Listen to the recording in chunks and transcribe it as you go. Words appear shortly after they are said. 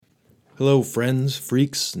Hello, friends,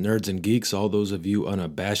 freaks, nerds, and geeks, all those of you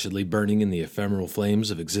unabashedly burning in the ephemeral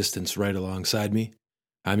flames of existence right alongside me.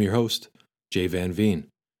 I'm your host, Jay Van Veen,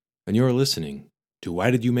 and you're listening to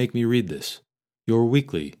Why Did You Make Me Read This? Your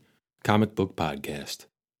weekly comic book podcast.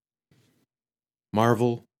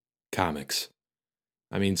 Marvel Comics.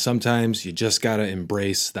 I mean, sometimes you just gotta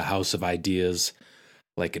embrace the house of ideas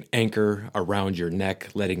like an anchor around your neck,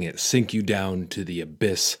 letting it sink you down to the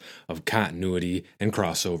abyss of continuity and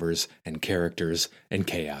crossovers and characters and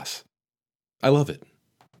chaos. I love it.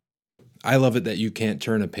 I love it that you can't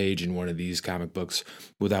turn a page in one of these comic books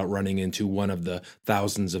without running into one of the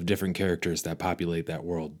thousands of different characters that populate that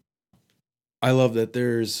world. I love that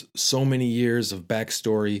there's so many years of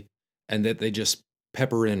backstory and that they just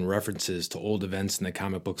pepper in references to old events in the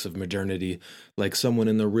comic books of modernity, like someone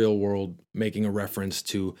in the real world making a reference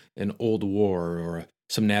to an old war or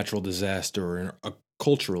some natural disaster or a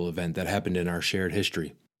cultural event that happened in our shared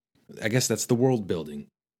history. I guess that's the world building,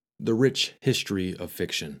 the rich history of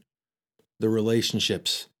fiction, the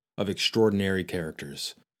relationships of extraordinary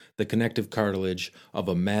characters, the connective cartilage of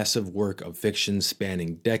a massive work of fiction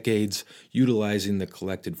spanning decades, utilizing the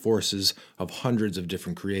collected forces of hundreds of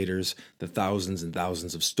different creators, the thousands and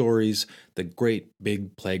thousands of stories, the great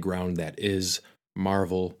big playground that is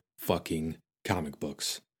Marvel fucking comic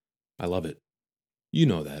books. I love it. You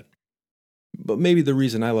know that. But maybe the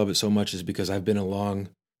reason I love it so much is because I've been along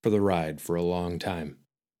for the ride for a long time.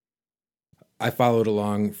 I followed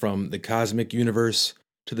along from the cosmic universe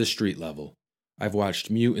to the street level. I've watched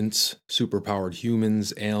mutants, superpowered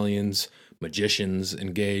humans, aliens, magicians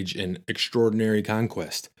engage in extraordinary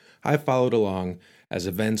conquest. I followed along as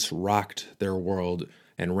events rocked their world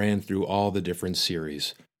and ran through all the different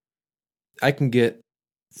series. I can get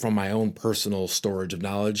from my own personal storage of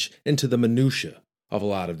knowledge into the minutiae of a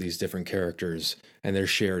lot of these different characters and their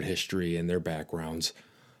shared history and their backgrounds.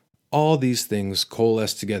 All these things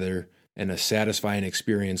coalesce together in a satisfying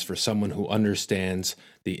experience for someone who understands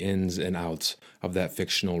the ins and outs of that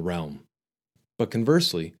fictional realm. But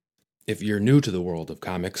conversely, if you're new to the world of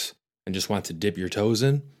comics and just want to dip your toes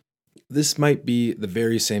in, this might be the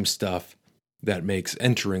very same stuff that makes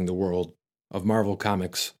entering the world of Marvel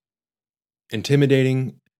Comics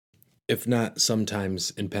intimidating, if not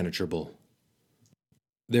sometimes impenetrable.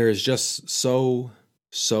 There is just so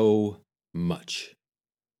much.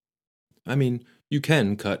 I mean, you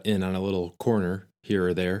can cut in on a little corner here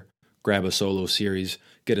or there, grab a solo series,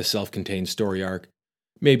 get a self-contained story arc.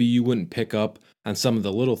 Maybe you wouldn't pick up on some of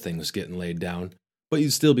the little things getting laid down, but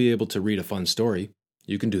you'd still be able to read a fun story.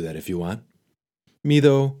 You can do that if you want. Me,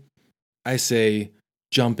 though, I say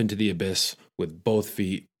jump into the abyss with both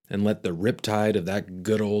feet and let the riptide of that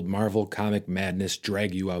good old Marvel comic madness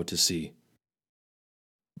drag you out to sea.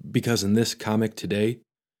 Because in this comic today,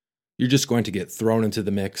 you're just going to get thrown into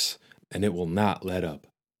the mix, and it will not let up.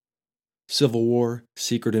 Civil War,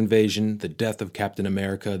 Secret Invasion, the death of Captain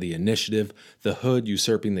America, the Initiative, the Hood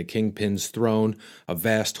usurping the Kingpin's throne, a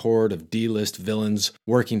vast horde of D-list villains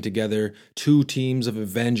working together, two teams of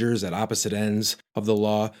Avengers at opposite ends of the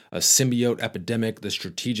law, a symbiote epidemic, the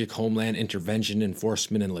Strategic Homeland Intervention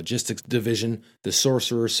Enforcement and Logistics Division, the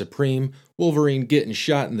Sorcerer Supreme, Wolverine getting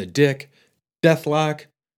shot in the dick, Deathlock.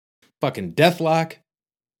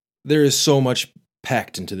 There is so much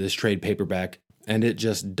packed into this trade paperback, and it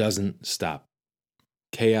just doesn't stop.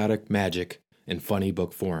 Chaotic magic in funny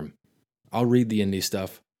book form. I'll read the indie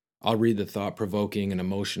stuff. I'll read the thought-provoking and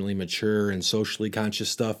emotionally mature and socially conscious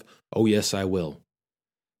stuff. Oh yes, I will.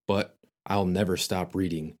 But I'll never stop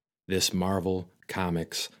reading this Marvel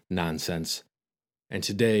Comics nonsense. And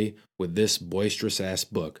today, with this boisterous-ass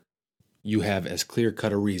book, you have as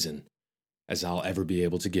clear-cut a reason as I'll ever be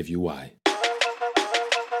able to give you why.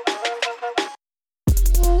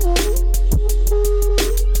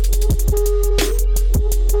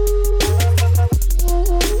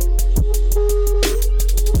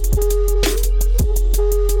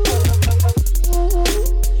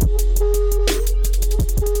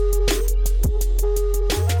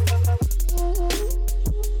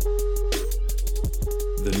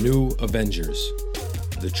 The New Avengers,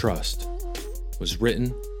 The Trust, was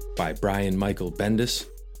written by Brian Michael Bendis,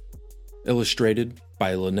 illustrated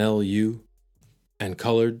by Leinil Yu, and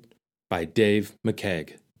colored by Dave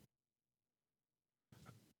McCagg.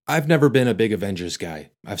 I've never been a big Avengers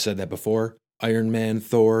guy. I've said that before. Iron Man,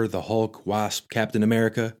 Thor, the Hulk, Wasp, Captain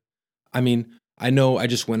America. I mean, I know I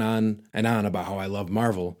just went on and on about how I love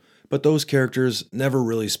Marvel, but those characters never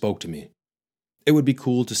really spoke to me. It would be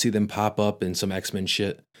cool to see them pop up in some X-Men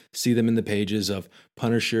shit, see them in the pages of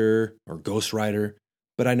Punisher or Ghost Rider,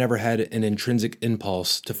 but I never had an intrinsic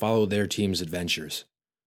impulse to follow their team's adventures.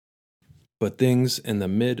 But things in the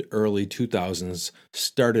mid-early 2000s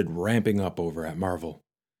started ramping up over at Marvel.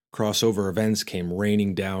 Crossover events came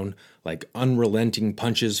raining down like unrelenting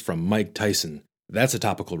punches from Mike Tyson. That's a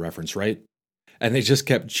topical reference, right? And they just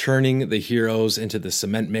kept churning the heroes into the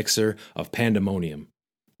cement mixer of pandemonium.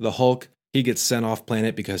 The Hulk, he gets sent off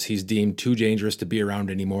planet because he's deemed too dangerous to be around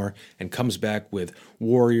anymore and comes back with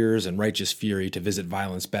warriors and righteous fury to visit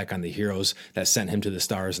violence back on the heroes that sent him to the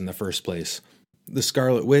stars in the first place. The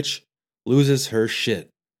Scarlet Witch loses her shit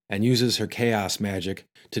and uses her chaos magic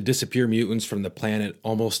to disappear mutants from the planet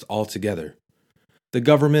almost altogether. The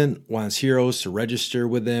government wants heroes to register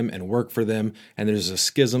with them and work for them, and there's a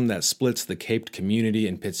schism that splits the caped community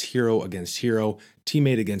and pits hero against hero,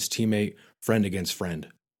 teammate against teammate, friend against friend.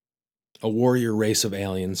 A warrior race of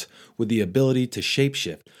aliens with the ability to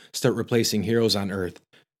shapeshift start replacing heroes on Earth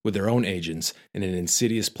with their own agents in an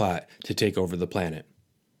insidious plot to take over the planet.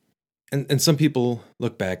 And some people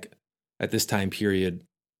look back at this time period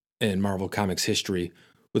in Marvel Comics history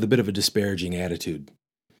with a bit of a disparaging attitude.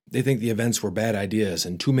 They think the events were bad ideas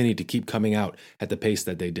and too many to keep coming out at the pace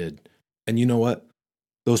that they did. And you know what?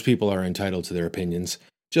 Those people are entitled to their opinions,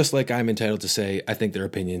 just like I'm entitled to say I think their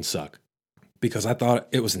opinions suck. Because I thought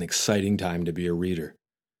it was an exciting time to be a reader.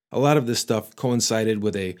 A lot of this stuff coincided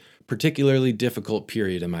with a particularly difficult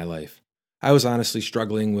period in my life. I was honestly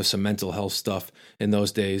struggling with some mental health stuff in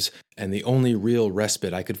those days, and the only real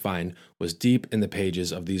respite I could find was deep in the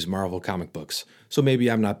pages of these Marvel comic books. So maybe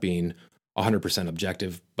I'm not being 100%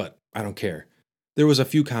 objective, but I don't care. There was a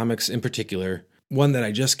few comics in particular. One that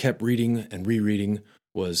I just kept reading and rereading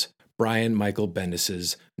was Brian Michael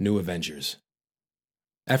Bendis' New Avengers.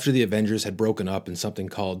 After the Avengers had broken up in something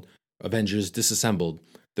called Avengers Disassembled,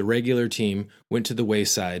 the regular team went to the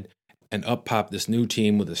wayside, and up popped this new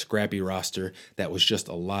team with a scrappy roster that was just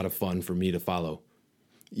a lot of fun for me to follow.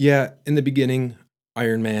 Yeah, in the beginning,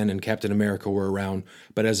 Iron Man and Captain America were around,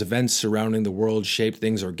 but as events surrounding the world shaped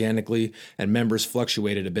things organically and members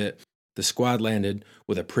fluctuated a bit, the squad landed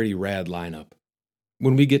with a pretty rad lineup.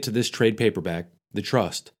 When we get to this trade paperback, The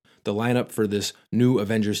Trust, the lineup for this new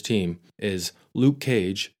Avengers team is Luke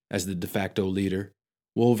Cage as the de facto leader,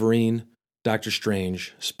 Wolverine, Doctor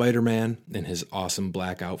Strange, Spider-Man in his awesome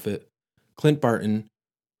black outfit, Clint Barton,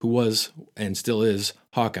 who was and still is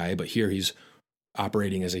Hawkeye, but here he's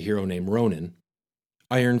operating as a hero named Ronin,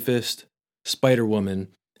 Iron Fist, Spider-Woman,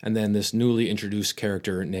 and then this newly introduced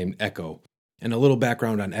character named Echo. And a little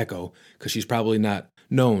background on Echo, because she's probably not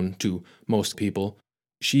known to most people.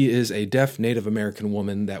 She is a deaf Native American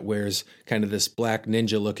woman that wears kind of this black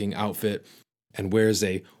ninja-looking outfit and wears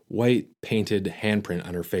a white painted handprint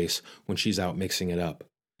on her face when she's out mixing it up.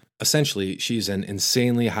 Essentially, she's an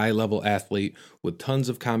insanely high-level athlete with tons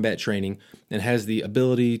of combat training and has the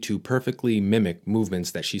ability to perfectly mimic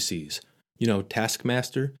movements that she sees. You know,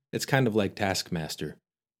 Taskmaster? It's kind of like Taskmaster.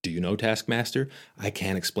 Do you know Taskmaster? I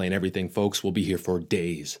can't explain everything, folks. We'll be here for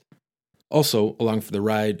days. Also, along for the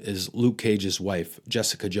ride is Luke Cage's wife,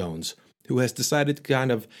 Jessica Jones, who has decided to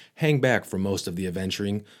kind of hang back from most of the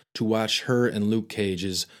adventuring to watch her and Luke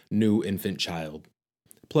Cage's new infant child.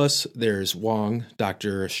 Plus, there's Wong,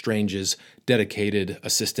 Doctor Strange's dedicated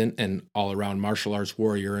assistant and all-around martial arts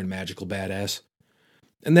warrior and magical badass.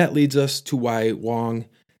 And that leads us to why Wong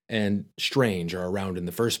and Strange are around in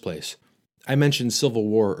the first place. I mentioned Civil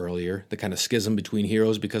War earlier, the kind of schism between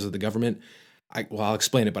heroes because of the government. I'll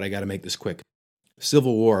explain it, but I gotta make this quick.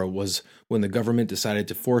 Civil War was when the government decided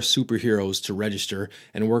to force superheroes to register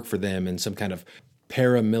and work for them in some kind of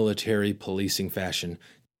paramilitary policing fashion,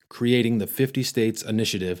 creating the 50 States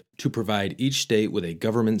Initiative to provide each state with a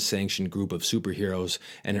government-sanctioned group of superheroes,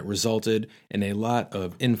 and it resulted in a lot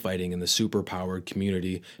of infighting in the superpowered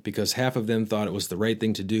community because half of them thought it was the right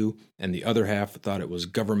thing to do, and the other half thought it was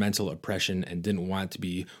governmental oppression and didn't want to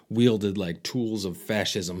be wielded like tools of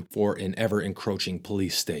fascism for an ever-encroaching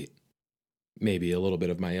police state. Maybe a little bit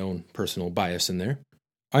of my own personal bias in there.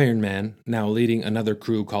 Iron Man, now leading another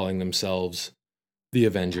crew calling themselves the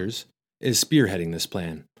Avengers, is spearheading this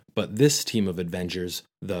plan. But this team of Avengers,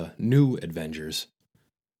 the New Avengers,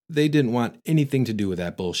 they didn't want anything to do with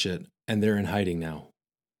that bullshit, and they're in hiding now.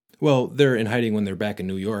 Well, they're in hiding when they're back in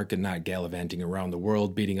New York and not gallivanting around the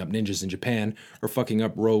world beating up ninjas in Japan or fucking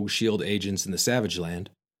up rogue S.H.I.E.L.D. agents in the Savage Land.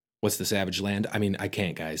 What's the Savage Land? I mean, I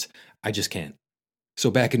can't, guys. I just can't.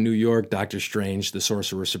 So back in New York, Doctor Strange, the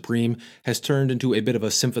Sorcerer Supreme, has turned into a bit of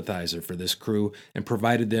a sympathizer for this crew and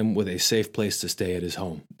provided them with a safe place to stay at his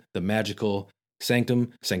home, the magical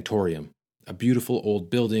Sanctum Sanctorium, a beautiful old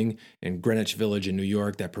building in Greenwich Village in New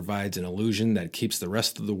York that provides an illusion that keeps the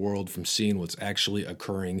rest of the world from seeing what's actually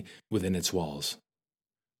occurring within its walls.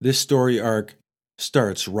 This story arc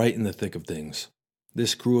starts right in the thick of things.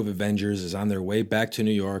 This crew of Avengers is on their way back to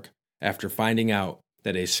New York after finding out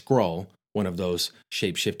that a Skrull, one of those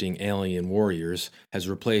shape-shifting alien warriors, has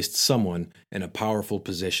replaced someone in a powerful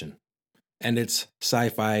position. And it's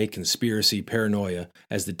sci-fi conspiracy paranoia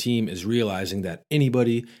as the team is realizing that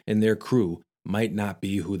anybody in their crew might not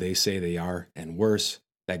be who they say they are, and worse,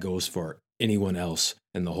 that goes for anyone else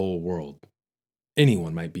in the whole world.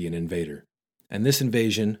 Anyone might be an invader, and this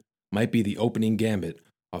invasion might be the opening gambit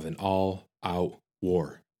of an all-out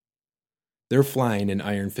war. They're flying in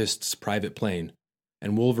Iron Fist's private plane,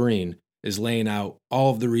 and Wolverine is laying out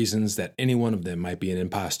all of the reasons that any one of them might be an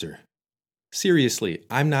imposter. "Seriously,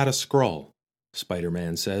 I'm not a Skrull,"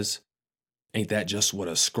 Spider-Man says. "Ain't that just what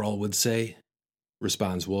a Skrull would say?"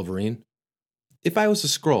 responds Wolverine. "If I was a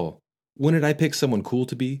Skrull, wouldn't I pick someone cool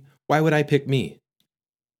to be? Why would I pick me?"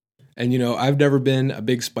 And I've never been a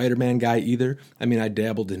big Spider-Man guy either. I mean, I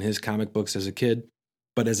dabbled in his comic books as a kid,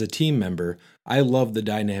 but as a team member, I love the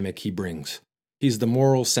dynamic he brings. He's the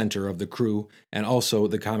moral center of the crew and also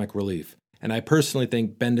the comic relief, and I personally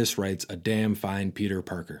think Bendis writes a damn fine Peter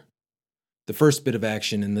Parker. The first bit of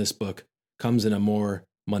action in this book comes in a more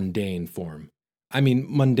mundane form. I mean,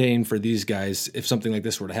 mundane for these guys. If something like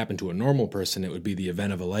this were to happen to a normal person, it would be the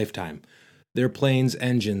event of a lifetime. Their plane's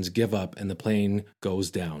engines give up and the plane goes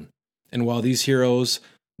down. And while these heroes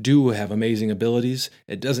do have amazing abilities,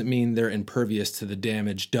 it doesn't mean they're impervious to the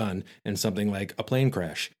damage done in something like a plane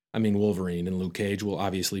crash. I mean, Wolverine and Luke Cage will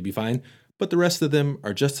obviously be fine, but the rest of them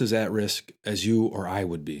are just as at risk as you or I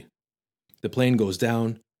would be. The plane goes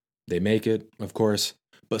down. They make it, of course,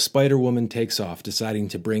 but Spider-Woman takes off, deciding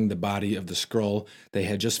to bring the body of the Skrull they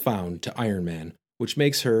had just found to Iron Man, which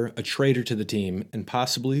makes her a traitor to the team and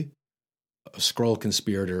possibly a Skrull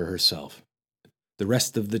conspirator herself. The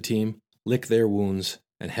rest of the team lick their wounds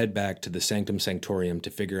and head back to the Sanctum Sanctorum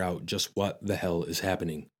to figure out just what the hell is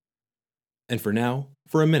happening. And for now,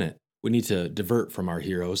 for a minute, we need to divert from our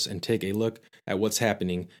heroes and take a look at what's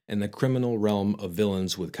happening in the criminal realm of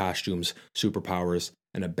villains with costumes, superpowers,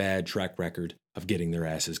 and a bad track record of getting their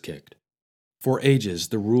asses kicked. For ages,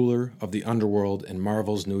 the ruler of the underworld in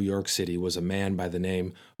Marvel's New York City was a man by the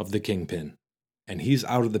name of the Kingpin. And he's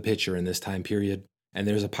out of the picture in this time period, and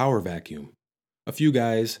there's a power vacuum. A few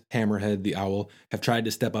guys, Hammerhead the Owl, have tried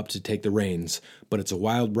to step up to take the reins, but it's a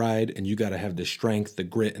wild ride and you gotta have the strength, the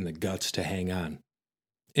grit, and the guts to hang on.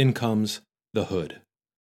 In comes the Hood,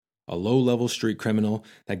 a low-level street criminal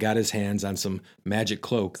that got his hands on some magic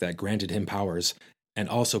cloak that granted him powers, and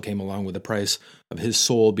also came along with the price of his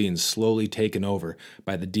soul being slowly taken over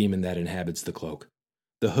by the demon that inhabits the cloak.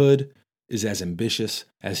 The Hood is as ambitious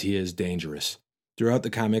as he is dangerous. Throughout the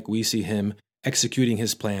comic, we see him executing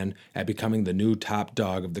his plan at becoming the new top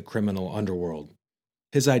dog of the criminal underworld.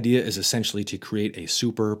 His idea is essentially to create a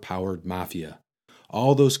super-powered mafia.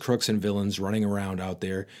 All those crooks and villains running around out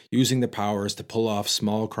there, using their powers to pull off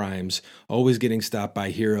small crimes, always getting stopped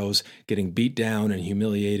by heroes, getting beat down and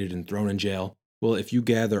humiliated and thrown in jail. Well, if you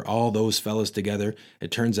gather all those fellas together,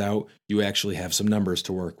 it turns out you actually have some numbers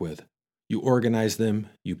to work with. You organize them,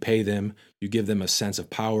 you pay them, you give them a sense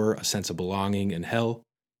of power, a sense of belonging, and hell,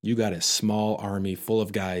 you got a small army full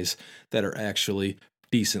of guys that are actually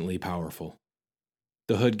decently powerful.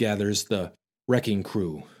 The Hood gathers the Wrecking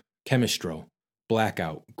Crew, Chemistro,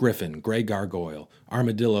 Blackout, Griffin, Grey Gargoyle,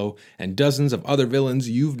 Armadillo, and dozens of other villains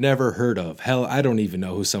you've never heard of. Hell, I don't even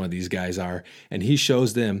know who some of these guys are. And he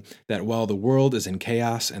shows them that while the world is in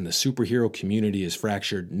chaos and the superhero community is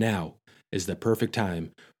fractured, now is the perfect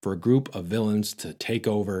time for a group of villains to take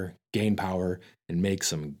over, gain power, and make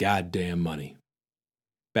some goddamn money.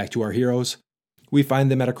 Back to our heroes. We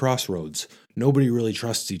find them at a crossroads. Nobody really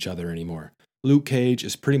trusts each other anymore. Luke Cage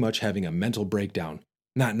is pretty much having a mental breakdown,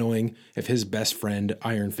 not knowing if his best friend,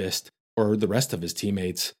 Iron Fist, or the rest of his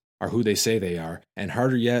teammates are who they say they are, and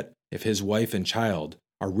harder yet, if his wife and child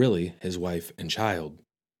are really his wife and child.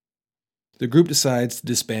 The group decides to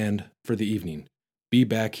disband for the evening. Be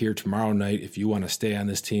back here tomorrow night if you want to stay on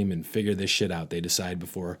this team and figure this shit out, they decide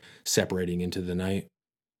before separating into the night.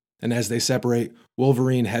 And as they separate,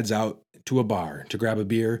 Wolverine heads out to a bar to grab a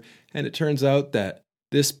beer, and it turns out that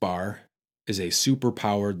this bar is a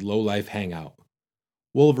super-powered low-life hangout.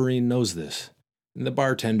 Wolverine knows this, and the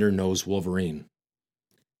bartender knows Wolverine.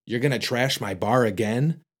 "You're gonna trash my bar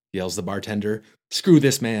again?" yells the bartender. "Screw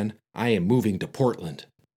this, man. I am moving to Portland."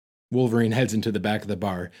 Wolverine heads into the back of the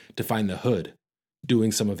bar to find the Hood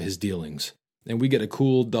doing some of his dealings, and we get a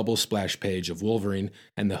cool double splash page of Wolverine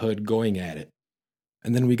and the Hood going at it.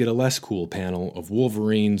 And then we get a less cool panel of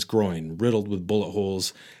Wolverine's groin riddled with bullet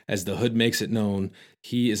holes as the Hood makes it known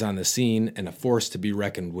he is on the scene and a force to be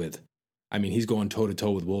reckoned with. I mean, he's going toe-to-toe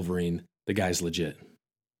with Wolverine. The guy's legit.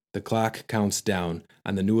 The clock counts down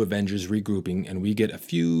on the new Avengers regrouping, and we get a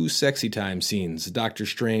few sexy time scenes. Doctor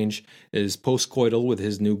Strange is postcoital with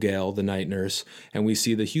his new gal, the night nurse, and we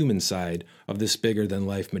see the human side of this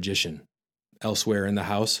bigger-than-life magician. Elsewhere in the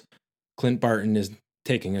house, Clint Barton is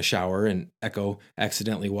taking a shower, and Echo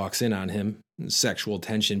accidentally walks in on him, sexual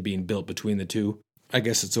tension being built between the two. I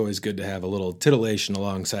guess it's always good to have a little titillation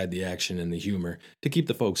alongside the action and the humor to keep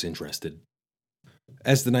the folks interested.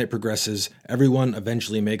 As the night progresses, everyone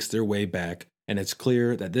eventually makes their way back, and it's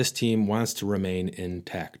clear that this team wants to remain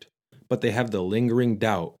intact. But they have the lingering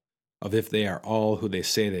doubt of if they are all who they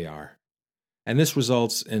say they are. And this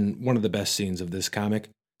results in one of the best scenes of this comic,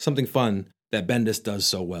 something fun that Bendis does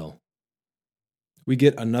so well. We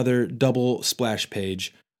get another double splash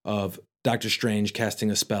page of Doctor Strange casting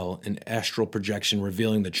a spell, an astral projection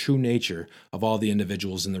revealing the true nature of all the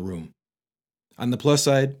individuals in the room. On the plus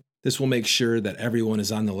side, this will make sure that everyone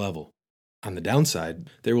is on the level. On the downside,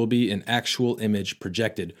 there will be an actual image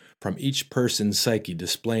projected from each person's psyche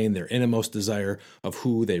displaying their innermost desire of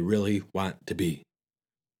who they really want to be.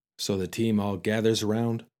 So the team all gathers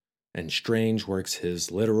around, and Strange works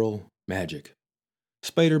his literal magic.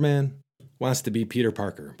 Spider-Man wants to be Peter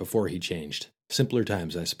Parker before he changed. Simpler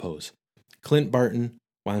times, I suppose. Clint Barton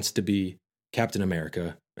wants to be Captain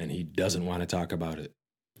America, and he doesn't want to talk about it.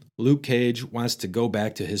 Luke Cage wants to go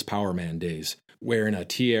back to his Power Man days, wearing a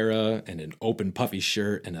tiara and an open puffy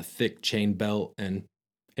shirt and a thick chain belt, and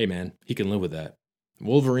hey man, he can live with that.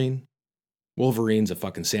 Wolverine's a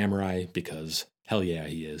fucking samurai because hell yeah,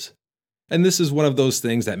 he is. And this is one of those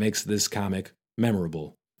things that makes this comic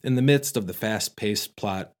memorable. In the midst of the fast-paced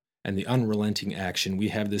plot and the unrelenting action, we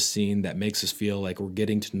have this scene that makes us feel like we're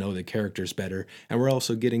getting to know the characters better, and we're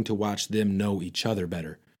also getting to watch them know each other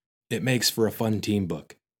better. It makes for a fun team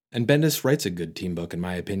book. And Bendis writes a good team book, in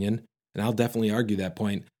my opinion, and I'll definitely argue that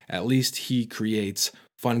point. At least he creates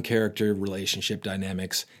fun character relationship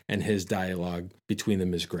dynamics, and his dialogue between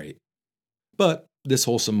them is great. But this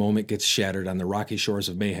wholesome moment gets shattered on the rocky shores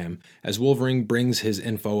of Mayhem as Wolverine brings his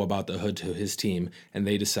info about the Hood to his team, and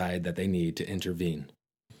they decide that they need to intervene.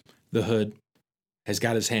 The Hood has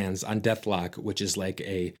got his hands on Deathlock, which is like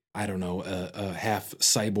a half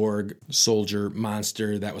cyborg soldier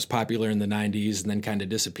monster that was popular in the 90s and then kind of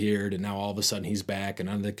disappeared, and now all of a sudden he's back and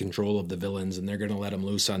under the control of the villains, and they're going to let him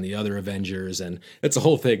loose on the other Avengers, and it's a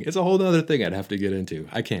whole thing. It's a whole other thing I'd have to get into.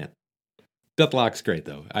 I can't. Deathlock's great,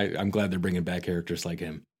 though. I'm glad they're bringing back characters like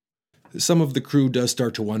him. Some of the crew does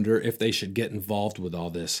start to wonder if they should get involved with all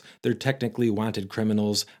this. They're technically wanted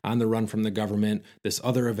criminals on the run from the government. This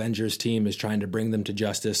other Avengers team is trying to bring them to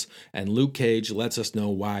justice, and Luke Cage lets us know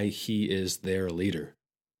why he is their leader.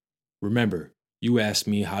 Remember, you asked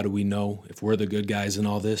me how do we know if we're the good guys in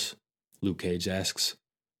all this? Luke Cage asks.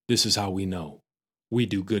 This is how we know. We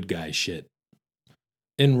do good guy shit.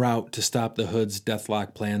 En route to stop the Hood's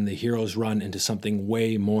Deathlock plan, the heroes run into something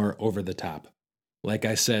way more over the top. Like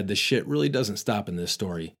I said, the shit really doesn't stop in this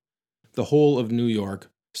story. The whole of New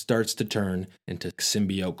York starts to turn into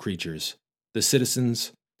symbiote creatures. The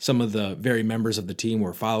citizens, some of the very members of the team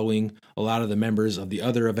we're following, a lot of the members of the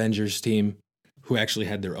other Avengers team, who actually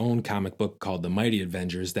had their own comic book called The Mighty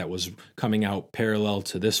Avengers that was coming out parallel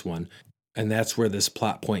to this one, and that's where this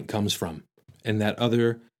plot point comes from. In that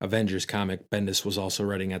other Avengers comic Bendis was also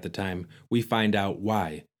writing at the time, we find out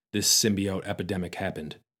why this symbiote epidemic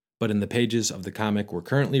happened. But in the pages of the comic we're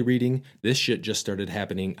currently reading, this shit just started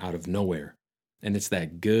happening out of nowhere. And it's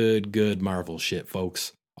that good Marvel shit,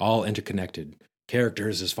 folks. All interconnected.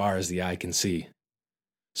 Characters as far as the eye can see.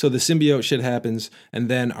 So the symbiote shit happens, and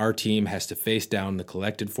then our team has to face down the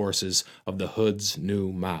collected forces of the Hood's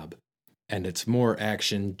new mob. And it's more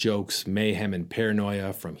action, jokes, mayhem, and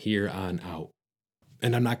paranoia from here on out.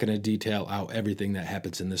 And I'm not going to detail out everything that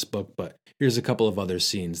happens in this book, but here's a couple of other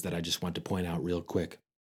scenes that I just want to point out real quick.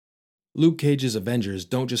 Luke Cage's Avengers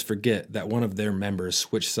don't just forget that one of their members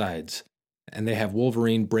switched sides, and they have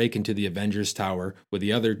Wolverine break into the Avengers Tower where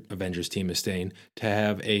the other Avengers team is staying to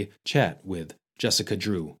have a chat with Jessica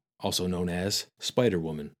Drew, also known as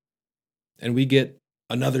Spider-Woman. And we get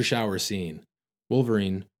another shower scene.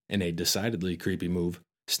 Wolverine, in a decidedly creepy move,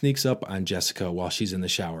 sneaks up on Jessica while she's in the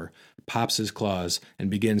shower, pops his claws, and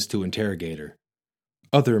begins to interrogate her.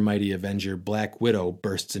 Other mighty Avenger, Black Widow,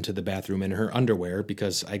 bursts into the bathroom in her underwear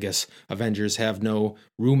because I guess Avengers have no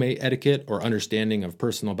roommate etiquette or understanding of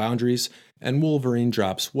personal boundaries, and Wolverine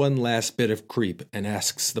drops one last bit of creep and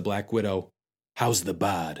asks the Black Widow, "How's the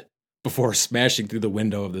bod?" before smashing through the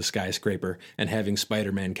window of the skyscraper and having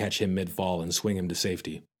Spider-Man catch him mid-fall and swing him to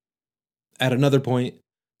safety. At another point,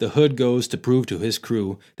 the Hood goes to prove to his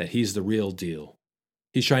crew that he's the real deal.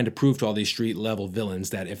 He's trying to prove to all these street-level villains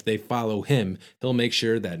that if they follow him, he'll make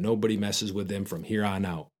sure that nobody messes with them from here on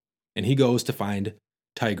out. And he goes to find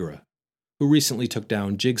Tigra, who recently took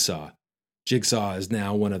down Jigsaw. Jigsaw is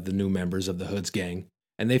now one of the new members of the Hood's gang,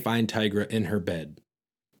 and they find Tigra in her bed.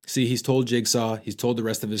 See, he's told Jigsaw, he's told the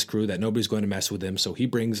rest of his crew that nobody's going to mess with him, so he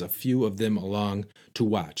brings a few of them along to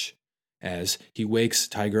watch, as he wakes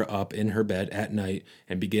Tigra up in her bed at night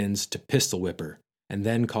and begins to pistol whip her, and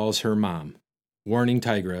then calls her mom, warning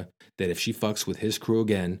Tigra that if she fucks with his crew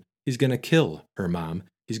again, he's going to kill her mom,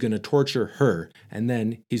 he's going to torture her, and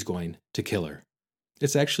then he's going to kill her.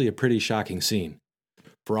 It's actually a pretty shocking scene.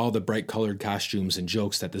 For all the bright-colored costumes and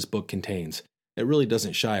jokes that this book contains, it really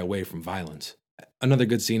doesn't shy away from violence. Another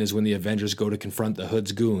good scene is when the Avengers go to confront the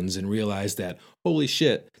Hood's goons and realize that, holy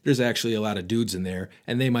shit, there's actually a lot of dudes in there,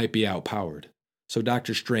 and they might be outpowered. So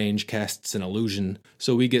Doctor Strange casts an illusion,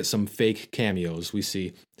 so we get some fake cameos. We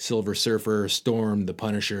see Silver Surfer, Storm, the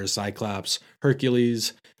Punisher, Cyclops,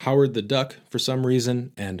 Hercules, Howard the Duck for some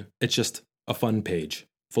reason, and it's just a fun page,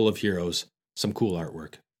 full of heroes, some cool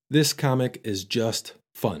artwork. This comic is just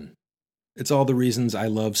fun. It's all the reasons I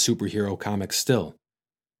love superhero comics still.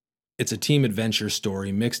 It's a team adventure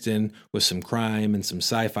story mixed in with some crime and some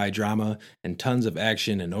sci-fi drama and tons of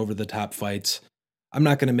action and over-the-top fights. I'm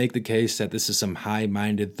not going to make the case that this is some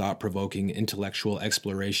high-minded, thought-provoking, intellectual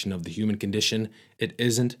exploration of the human condition. It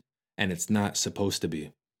isn't, and it's not supposed to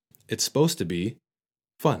be. It's supposed to be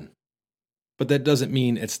fun. But that doesn't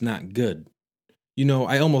mean it's not good. You know,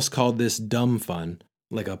 I almost called this dumb fun,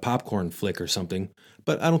 like a popcorn flick or something,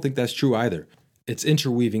 but I don't think that's true either. It's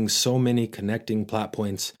interweaving so many connecting plot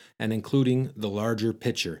points and including the larger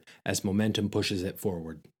picture as momentum pushes it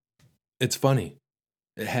forward. It's funny.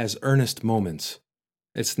 It has earnest moments.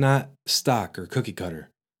 It's not stock or cookie cutter.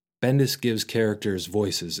 Bendis gives characters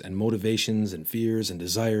voices and motivations and fears and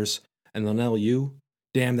desires, and Leinil Yu,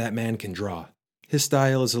 damn, that man can draw. His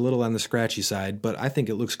style is a little on the scratchy side, but I think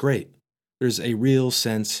it looks great. There's a real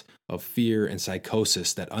sense of fear and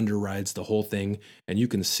psychosis that underrides the whole thing, and you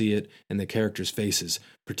can see it in the characters' faces,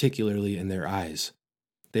 particularly in their eyes.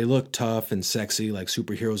 They look tough and sexy like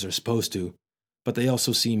superheroes are supposed to, but they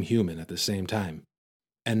also seem human at the same time.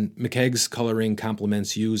 And McKeag's coloring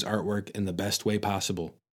complements Yu's artwork in the best way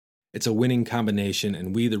possible. It's a winning combination,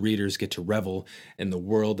 and we, the readers, get to revel in the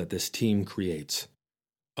world that this team creates.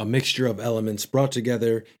 A mixture of elements brought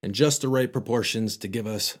together in just the right proportions to give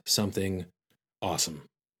us something awesome.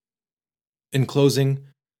 In closing,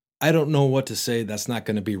 I don't know what to say that's not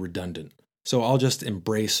going to be redundant, so I'll just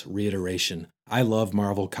embrace reiteration. I love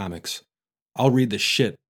Marvel Comics. I'll read the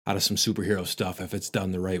shit out of some superhero stuff if it's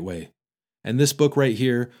done the right way. And this book right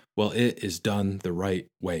here, well, it is done the right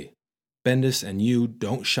way. Bendis and Yu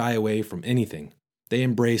don't shy away from anything. They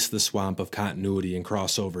embrace the swamp of continuity and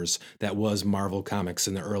crossovers that was Marvel Comics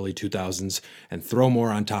in the early 2000s and throw more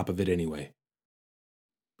on top of it anyway.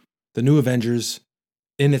 The New Avengers,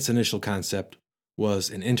 in its initial concept, was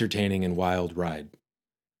an entertaining and wild ride.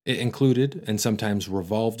 It included and sometimes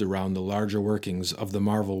revolved around the larger workings of the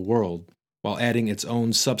Marvel world while adding its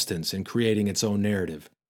own substance and creating its own narrative.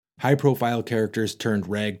 High-profile characters turned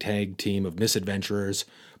ragtag team of misadventurers,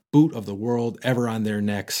 boot of the world ever on their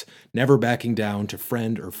necks, never backing down to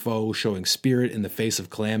friend or foe, showing spirit in the face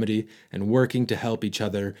of calamity, and working to help each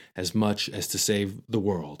other as much as to save the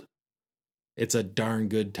world. It's a darn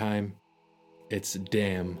good time. It's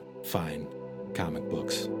damn fine comic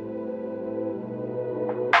books.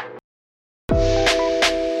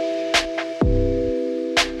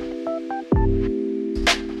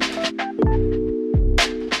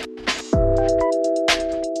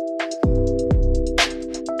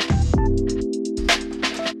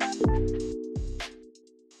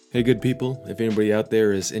 Hey good people, if anybody out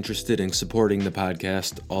there is interested in supporting the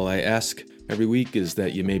podcast, all I ask every week is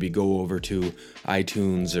that you maybe go over to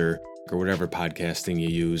iTunes or whatever podcasting you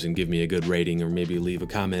use and give me a good rating or maybe leave a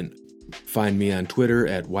comment. Find me on Twitter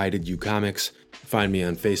at WhyDidYouComics. Find me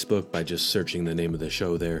on Facebook by just searching the name of the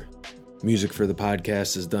show there. Music for the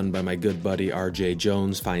podcast is done by my good buddy RJ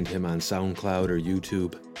Jones. Find him on SoundCloud or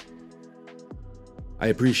YouTube. I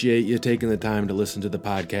appreciate you taking the time to listen to the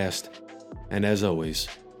podcast, and as always,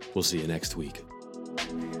 we'll see you next week.